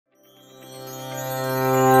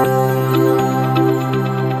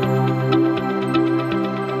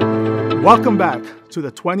Welcome back to the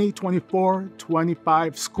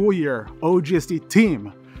 2024-25 school year OGSD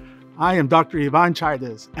team. I am Dr. Ivan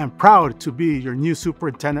Chaides and proud to be your new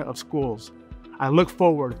superintendent of schools. I look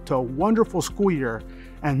forward to a wonderful school year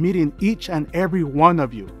and meeting each and every one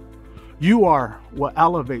of you. You are what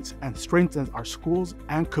elevates and strengthens our schools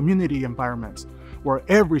and community environments where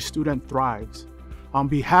every student thrives. On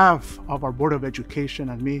behalf of our Board of Education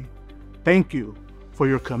and me, thank you for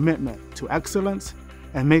your commitment to excellence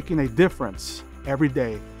and making a difference every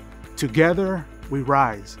day. Together, we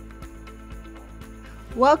rise.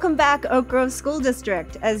 Welcome back, Oak Grove School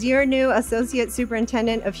District. As your new Associate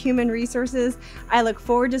Superintendent of Human Resources, I look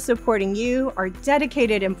forward to supporting you, our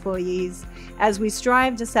dedicated employees, as we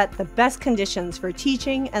strive to set the best conditions for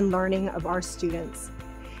teaching and learning of our students.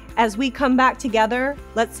 As we come back together,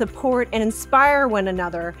 let's support and inspire one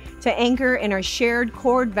another to anchor in our shared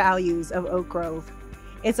core values of Oak Grove.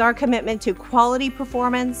 It's our commitment to quality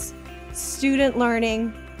performance, student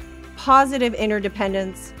learning, positive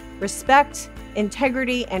interdependence, respect,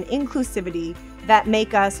 integrity, and inclusivity that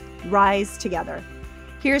make us rise together.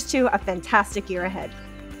 Here's to a fantastic year ahead.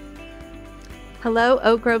 Hello,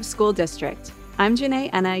 Oak Grove School District. I'm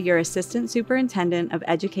Janae Enna, your Assistant Superintendent of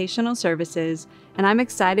Educational Services, and I'm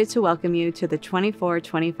excited to welcome you to the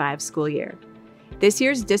 24-25 school year. This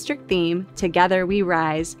year's district theme, Together We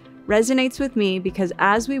Rise, resonates with me because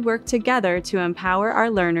as we work together to empower our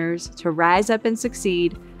learners to rise up and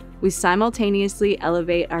succeed, we simultaneously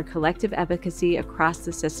elevate our collective efficacy across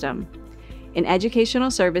the system. In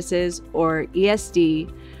Educational Services, or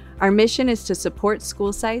ESD, our mission is to support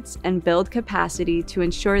school sites and build capacity to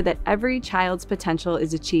ensure that every child's potential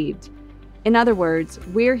is achieved. In other words,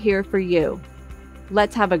 we're here for you.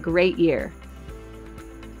 Let's have a great year.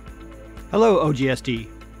 Hello, OGSD.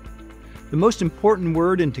 The most important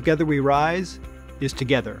word in Together We Rise is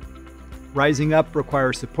together. Rising up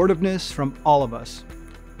requires supportiveness from all of us.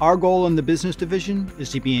 Our goal in the business division is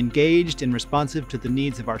to be engaged and responsive to the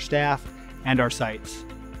needs of our staff and our sites,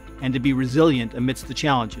 and to be resilient amidst the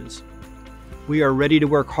challenges. We are ready to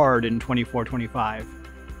work hard in 24-25.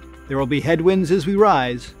 There will be headwinds as we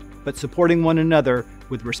rise, but supporting one another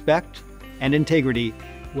with respect and integrity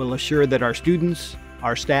will assure that our students,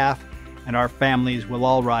 our staff, and our families will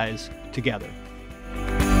all rise together.